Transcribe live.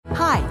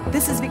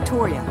this is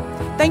Victoria.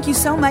 Thank you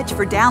so much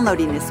for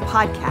downloading this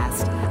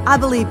podcast. I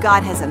believe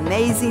God has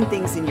amazing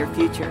things in your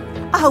future.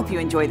 I hope you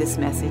enjoy this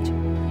message.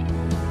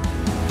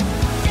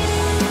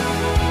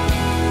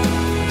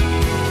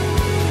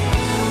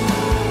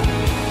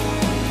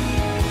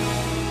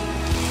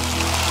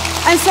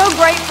 I'm so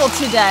grateful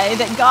today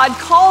that God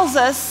calls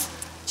us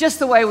just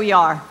the way we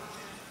are.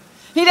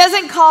 He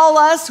doesn't call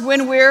us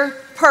when we're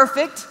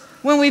perfect,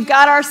 when we've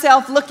got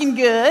ourselves looking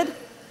good,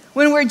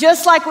 when we're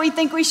just like we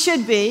think we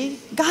should be.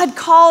 God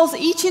calls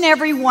each and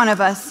every one of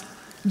us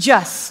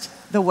just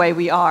the way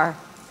we are.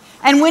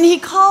 And when He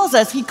calls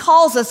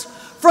us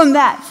from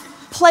that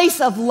place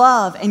of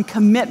love and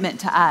commitment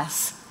to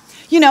us.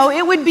 You know,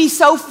 it would be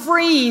so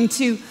freeing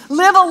to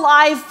live a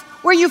life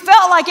where you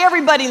felt like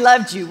everybody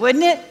loved you,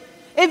 wouldn't it?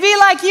 It'd be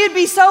like you'd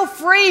be so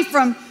free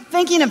from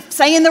thinking of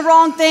saying the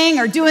wrong thing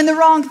or doing the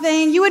wrong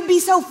thing. You would be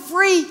so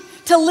free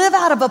to live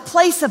out of a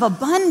place of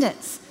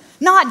abundance,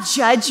 not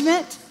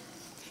judgment.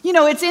 You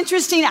know, it's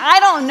interesting. I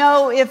don't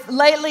know if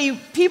lately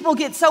people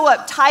get so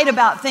uptight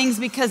about things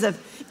because of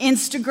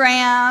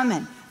Instagram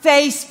and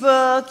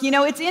Facebook. You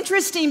know, it's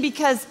interesting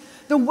because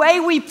the way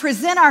we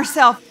present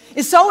ourselves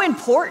is so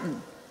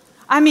important.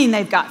 I mean,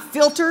 they've got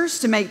filters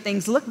to make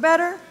things look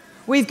better.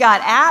 We've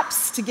got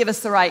apps to give us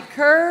the right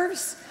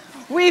curves.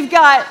 We've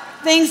got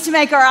things to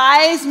make our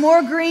eyes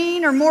more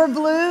green or more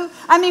blue.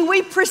 I mean,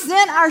 we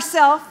present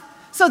ourselves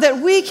so that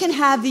we can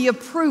have the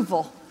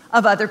approval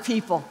of other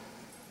people.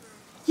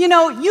 You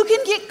know, you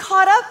can get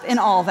caught up in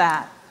all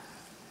that.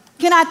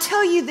 Can I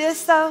tell you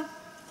this, though?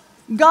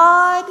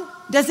 God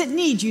doesn't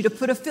need you to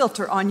put a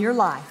filter on your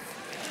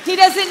life. He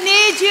doesn't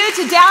need you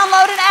to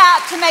download an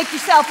app to make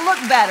yourself look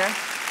better.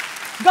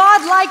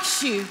 God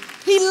likes you.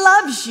 He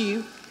loves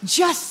you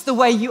just the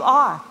way you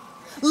are.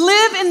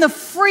 Live in the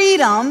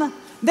freedom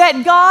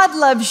that God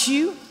loves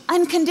you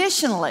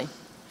unconditionally.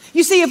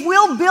 You see, if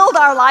we'll build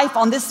our life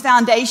on this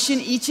foundation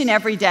each and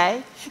every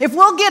day, if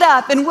we'll get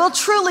up and we'll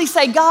truly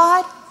say,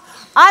 God,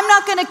 I'm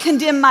not going to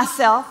condemn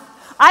myself.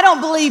 I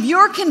don't believe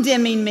you're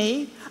condemning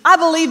me. I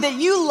believe that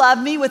you love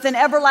me with an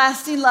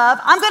everlasting love.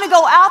 I'm going to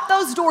go out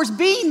those doors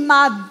being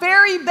my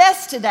very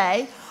best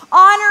today,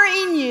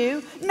 honoring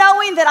you,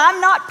 knowing that I'm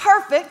not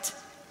perfect,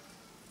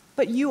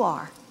 but you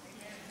are,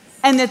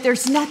 and that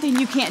there's nothing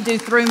you can't do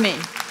through me.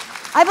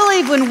 I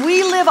believe when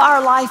we live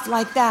our life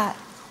like that,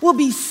 we'll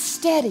be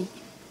steady.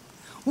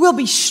 We'll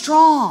be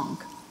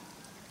strong.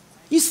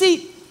 You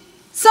see,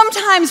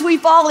 sometimes we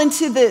fall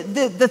into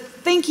the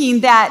thinking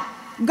that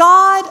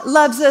God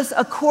loves us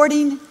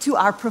according to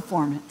our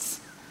performance.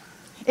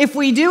 If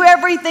we do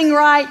everything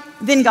right,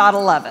 then God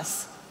will love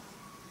us.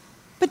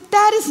 But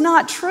that is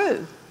not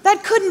true.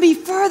 That couldn't be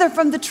further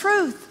from the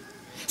truth.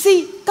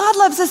 See, God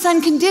loves us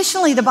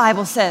unconditionally, the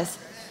Bible says.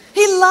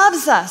 He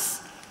loves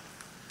us.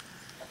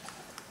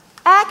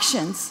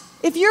 Actions.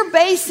 If you're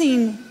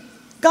basing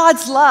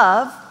God's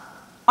love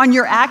on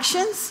your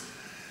actions,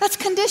 that's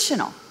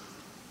conditional.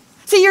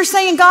 See, you're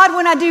saying, God,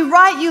 when I do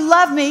right, you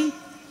love me.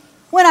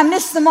 When I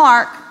miss the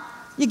mark,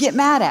 you get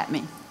mad at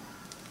me.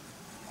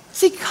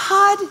 See,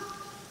 God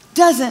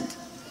doesn't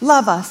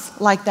love us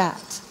like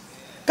that.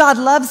 God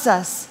loves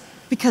us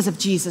because of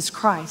Jesus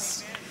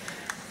Christ.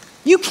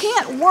 You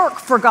can't work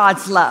for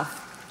God's love.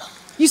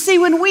 You see,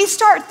 when we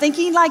start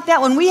thinking like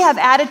that, when we have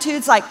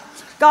attitudes like,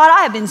 God,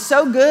 I have been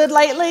so good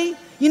lately.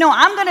 You know,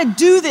 I'm going to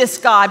do this,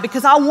 God,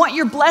 because I want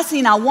your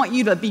blessing. I want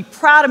you to be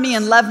proud of me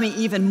and love me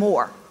even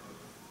more.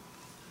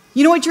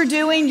 You know what you're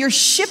doing? You're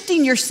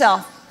shifting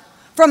yourself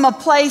from a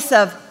place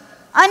of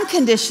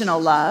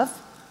unconditional love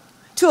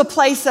to a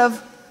place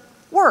of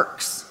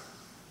works.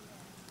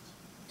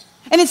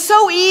 And it's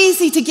so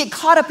easy to get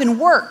caught up in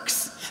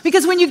works,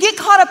 because when you get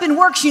caught up in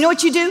works, you know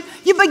what you do?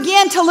 You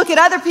begin to look at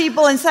other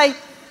people and say,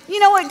 you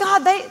know what,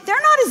 God,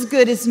 they're not as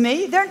good as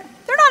me. They're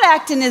not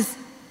acting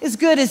as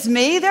good as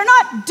me. They're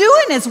not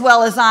doing as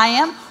well as I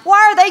am.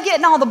 Why are they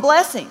getting all the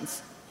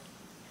blessings?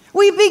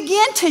 We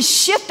begin to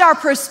shift our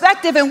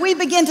perspective, and we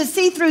begin to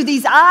see through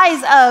these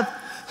eyes of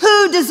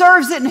who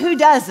deserves it and who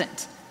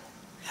doesn't.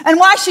 And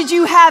why should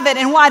you have it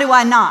and why do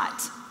I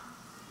not?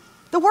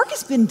 The work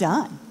has been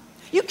done.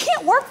 You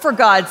can't work for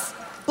God's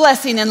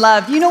blessing and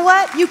love. You know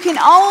what? You can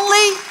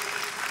only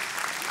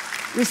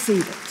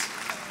receive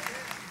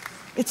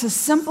it. It's a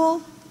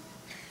simple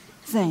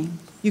thing.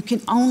 You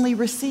can only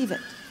receive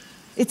it.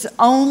 It's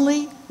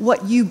only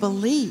what you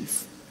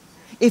believe.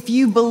 If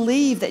you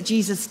believe that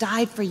Jesus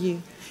died for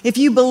you, if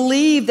you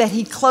believe that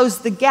He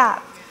closed the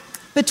gap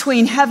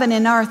between heaven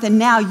and earth, and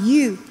now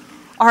you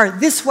are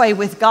this way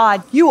with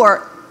God, you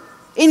are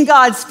in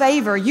God's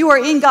favor, you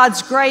are in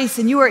God's grace,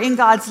 and you are in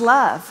God's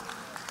love.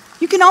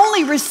 You can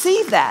only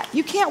receive that.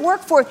 You can't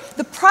work for it.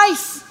 The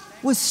price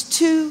was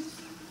too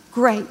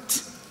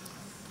great.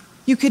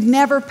 You could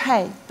never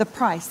pay the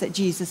price that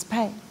Jesus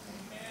paid.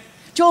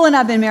 Joel and I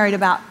have been married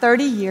about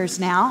 30 years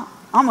now,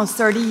 almost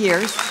 30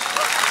 years.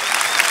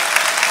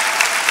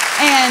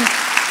 And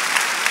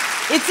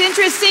it's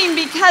interesting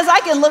because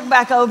I can look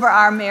back over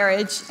our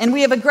marriage, and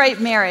we have a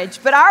great marriage,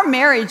 but our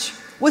marriage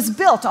was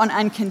built on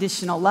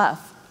unconditional love.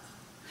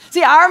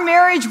 See, our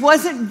marriage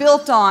wasn't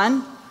built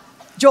on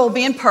Joel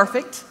being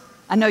perfect.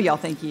 I know y'all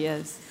think he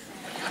is.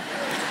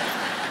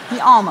 He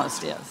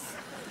almost is.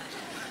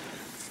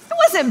 It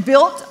wasn't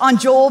built on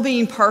Joel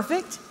being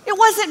perfect. It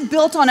wasn't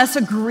built on us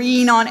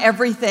agreeing on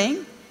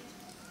everything.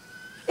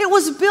 It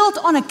was built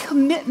on a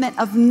commitment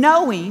of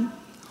knowing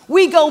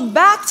we go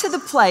back to the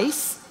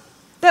place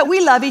that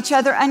we love each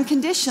other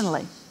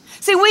unconditionally.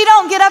 See, we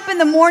don't get up in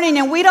the morning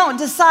and we don't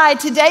decide,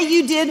 today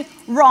you did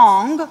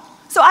wrong,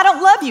 so I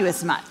don't love you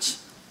as much.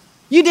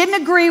 You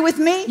didn't agree with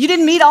me. You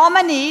didn't meet all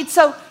my needs.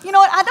 So, you know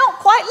what? I don't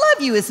quite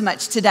love you as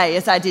much today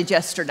as I did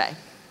yesterday.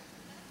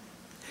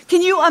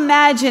 Can you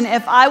imagine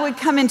if I would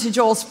come into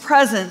Joel's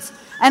presence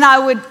and I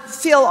would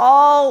feel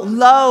all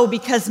low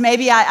because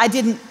maybe I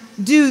didn't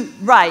do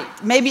right.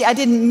 Maybe I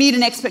didn't meet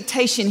an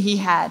expectation he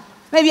had.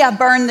 Maybe I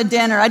burned the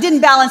dinner. I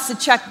didn't balance the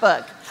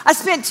checkbook. I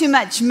spent too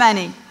much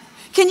money.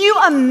 Can you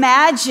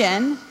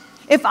imagine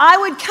if I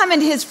would come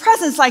into his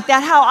presence like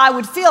that, how I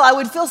would feel? I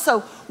would feel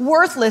so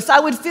worthless. I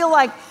would feel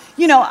like,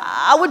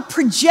 I would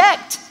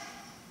project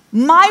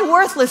my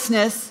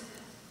worthlessness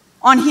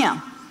on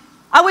him.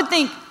 I would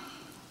think,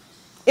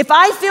 if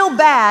I feel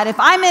bad, if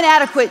I'm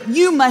inadequate,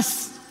 you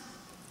must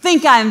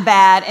think I'm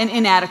bad and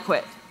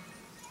inadequate.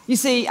 You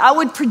see, I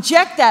would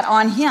project that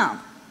on him.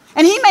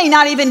 And he may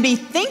not even be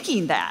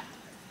thinking that.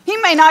 He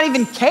may not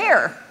even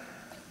care.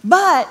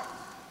 But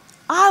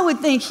I would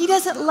think he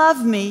doesn't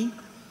love me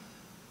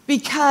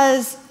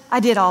because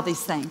I did all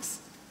these things.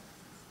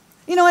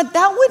 You know what?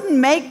 That wouldn't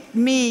make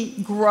me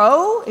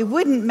grow. It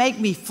wouldn't make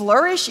me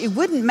flourish. It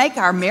wouldn't make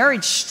our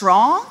marriage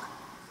strong.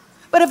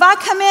 But if I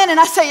come in and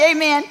I say, hey,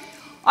 man,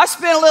 I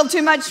spent a little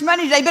too much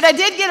money today, but I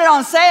did get it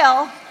on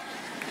sale.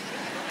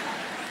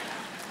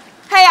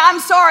 Hey, I'm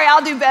sorry,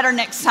 I'll do better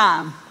next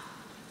time.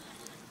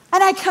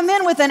 And I come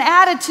in with an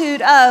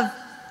attitude of,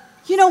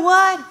 you know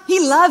what? He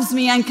loves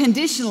me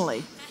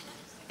unconditionally.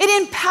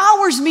 It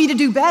empowers me to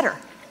do better.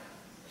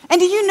 And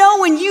do you know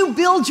when you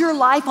build your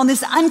life on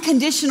this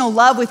unconditional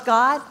love with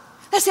God,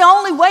 that's the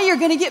only way you're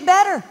going to get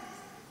better.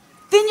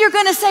 Then you're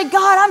going to say,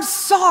 God, I'm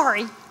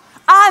sorry.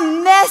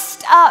 I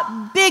messed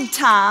up big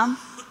time,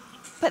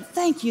 but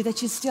thank you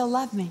that you still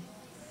love me.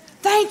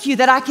 Thank you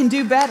that I can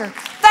do better.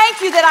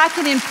 Thank you that I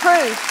can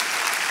improve.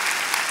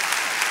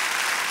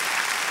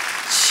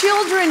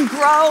 Children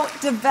grow,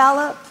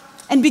 develop,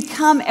 and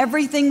become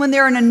everything when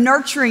they're in a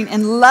nurturing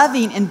and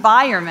loving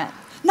environment,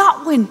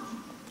 not when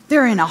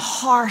they're in a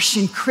harsh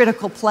and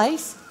critical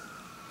place.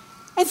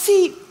 And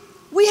see,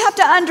 we have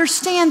to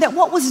understand that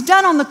what was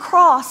done on the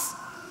cross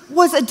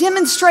was a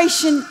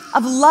demonstration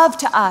of love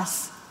to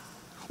us.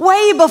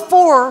 Way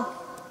before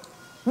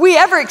we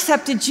ever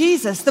accepted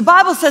Jesus. The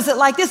Bible says it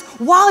like this: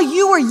 while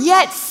you were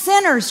yet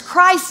sinners,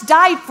 Christ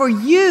died for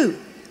you.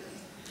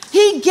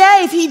 He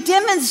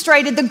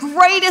demonstrated the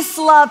greatest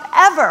love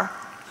ever,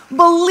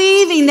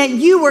 believing that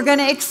you were going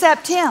to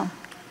accept him,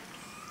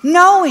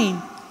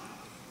 knowing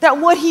that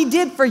what he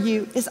did for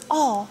you is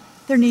all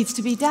there needs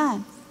to be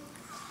done.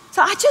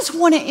 So I just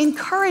want to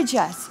encourage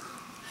us.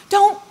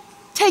 Don't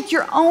take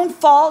your own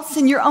faults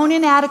and your own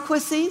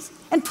inadequacies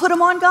and put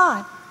them on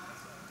God.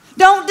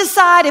 Don't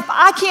decide, if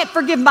I can't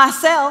forgive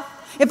myself,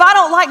 if I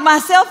don't like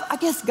myself, I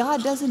guess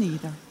God doesn't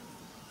either.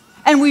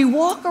 And we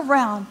walk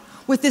around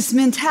with this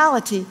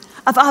mentality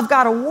of, I've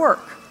got to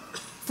work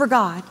for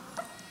God.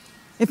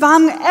 If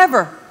I'm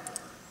ever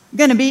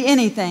going to be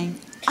anything,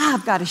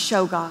 I've got to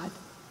show God.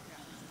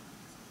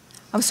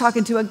 I was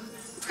talking to a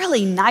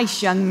really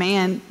nice young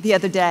man the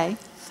other day,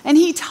 and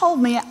he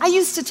told me, I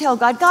used to tell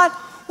God, God,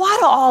 why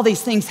do all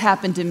these things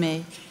happen to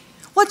me?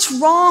 What's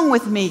wrong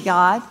with me,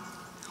 God?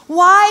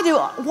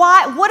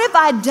 What have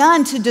I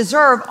done to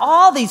deserve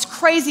all these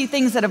crazy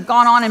things that have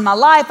gone on in my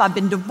life? I've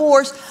been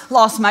divorced,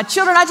 lost my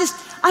children.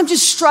 I'm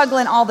just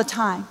struggling all the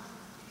time.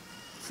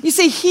 You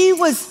see, he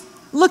was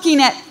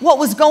looking at what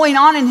was going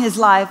on in his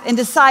life and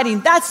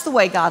deciding that's the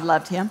way God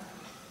loved him.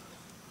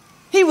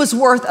 He was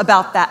worth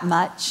about that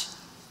much,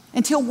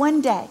 until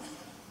one day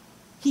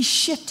he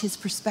shifted his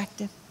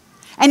perspective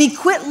and he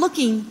quit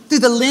looking through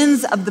the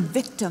lens of the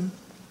victim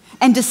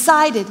and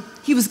decided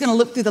he was going to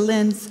look through the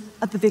lens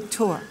of the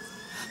victor,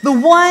 the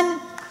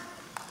one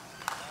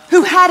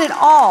who had it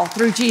all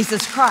through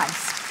Jesus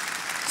Christ.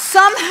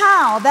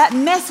 Somehow that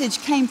message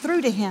came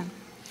through to him.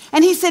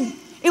 And he said,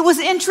 it was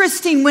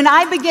interesting when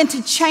I began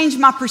to change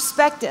my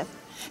perspective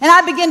and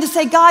I began to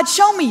say, God,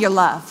 show me your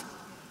love.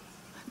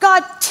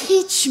 God,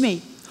 teach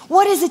me.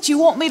 What is it you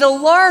want me to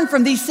learn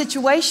from these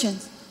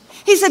situations?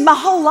 He said, my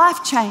whole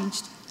life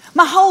changed.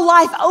 My whole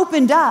life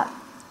opened up.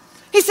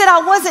 He said,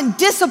 I wasn't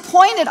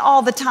disappointed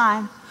all the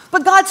time,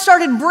 but God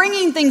started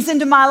bringing things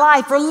into my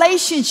life,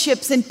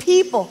 relationships and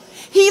people.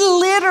 He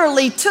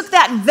literally took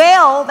that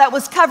veil that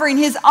was covering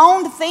his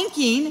own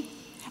thinking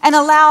and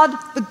allowed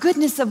the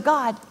goodness of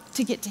God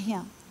to get to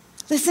him.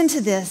 Listen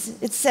to this.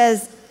 It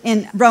says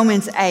in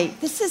Romans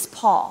 8, this is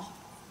Paul.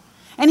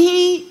 And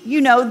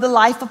the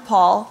life of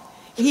Paul,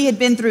 he had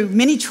been through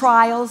many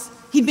trials.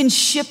 He'd been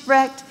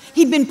shipwrecked.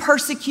 He'd been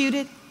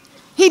persecuted.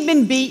 He'd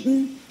been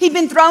beaten. He'd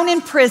been thrown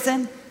in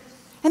prison.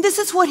 And this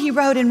is what he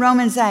wrote in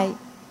Romans 8.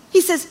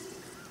 He says,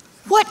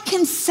 what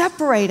can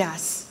separate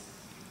us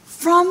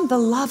from the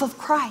love of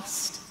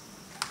Christ?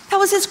 That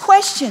was his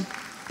question.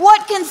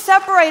 What can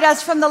separate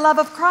us from the love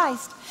of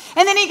Christ?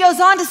 And then he goes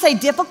on to say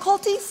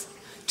difficulties,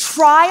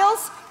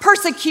 trials,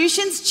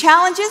 persecutions,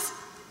 challenges.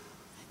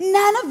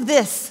 None of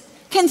this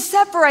can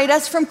separate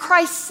us from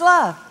Christ's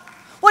love.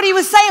 What he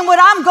was saying, what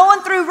I'm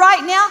going through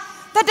right now,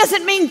 that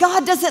doesn't mean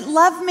God doesn't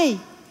love me.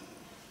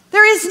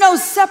 There is no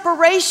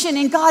separation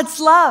in God's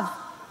love.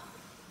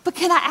 But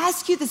can I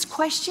ask you this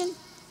question?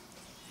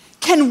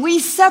 Can we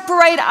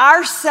separate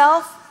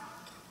ourselves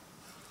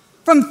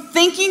from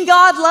thinking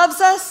God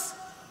loves us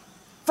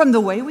from the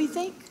way we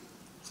think?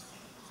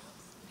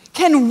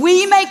 Can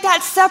we make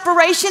that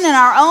separation in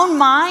our own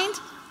mind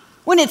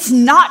when it's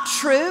not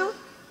true?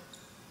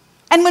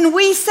 And when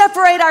we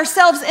separate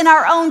ourselves in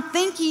our own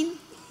thinking,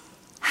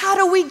 how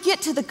do we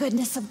get to the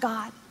goodness of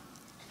God?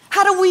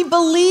 How do we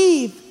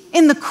believe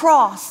in the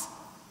cross?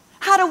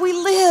 How do we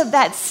live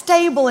that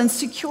stable and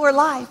secure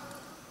life?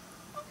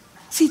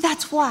 See,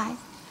 that's why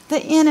the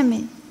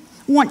enemy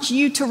wants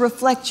you to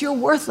reflect your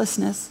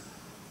worthlessness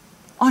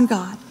on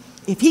God.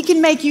 If he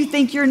can make you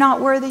think you're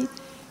not worthy,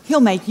 he'll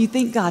make you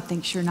think God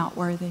thinks you're not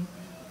worthy.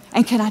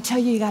 And can I tell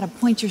you, you got to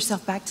point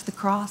yourself back to the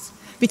cross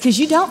because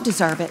you don't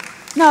deserve it.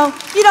 No,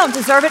 you don't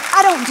deserve it.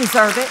 I don't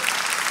deserve it.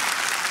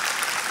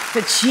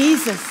 But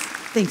Jesus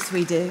thinks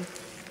we do.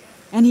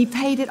 And he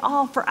paid it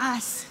all for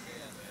us.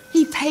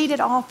 He paid it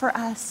all for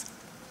us.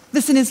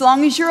 Listen, as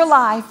long as you're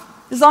alive,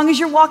 as long as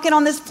you're walking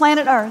on this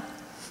planet Earth,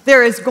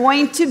 there is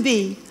going to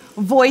be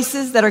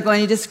voices that are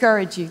going to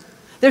discourage you.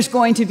 There's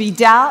going to be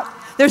doubt.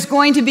 There's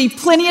going to be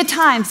plenty of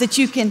times that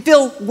you can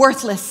feel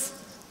worthless.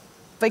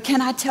 But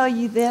can I tell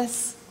you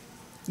this?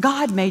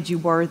 God made you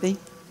worthy.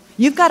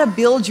 You've got to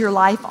build your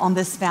life on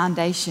this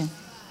foundation.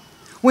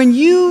 When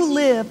you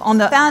live on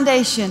the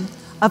foundation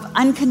of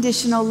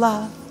unconditional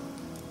love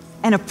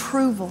and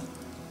approval,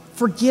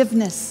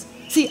 forgiveness,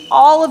 see,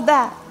 all of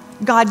that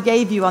God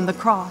gave you on the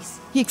cross.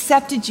 He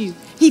accepted you.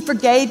 He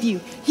forgave you.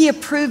 He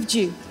approved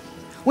you.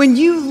 When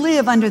you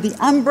live under the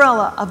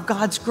umbrella of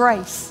God's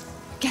grace,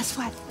 guess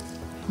what?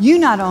 You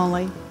not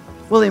only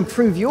will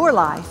improve your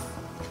life,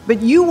 but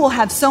you will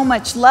have so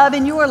much love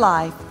in your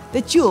life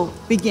that you'll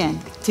begin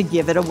to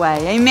give it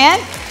away. Amen?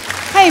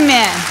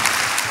 Amen.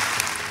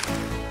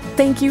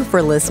 Thank you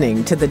for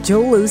listening to the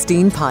Joel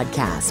Osteen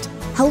Podcast.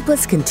 Help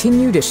us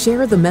continue to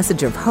share the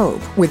message of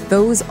hope with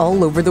those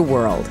all over the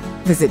world.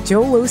 Visit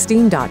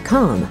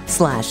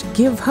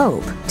joelosteen.com/give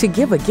hope to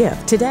give a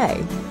gift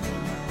today.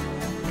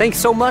 Thanks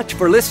so much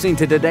for listening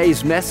to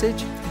today's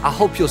message. I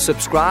hope you'll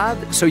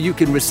subscribe so you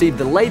can receive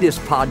the latest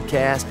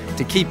podcast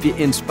to keep you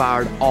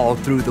inspired all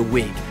through the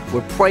week.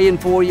 We're praying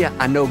for you.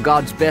 I know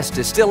God's best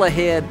is still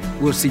ahead.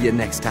 We'll see you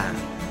next time.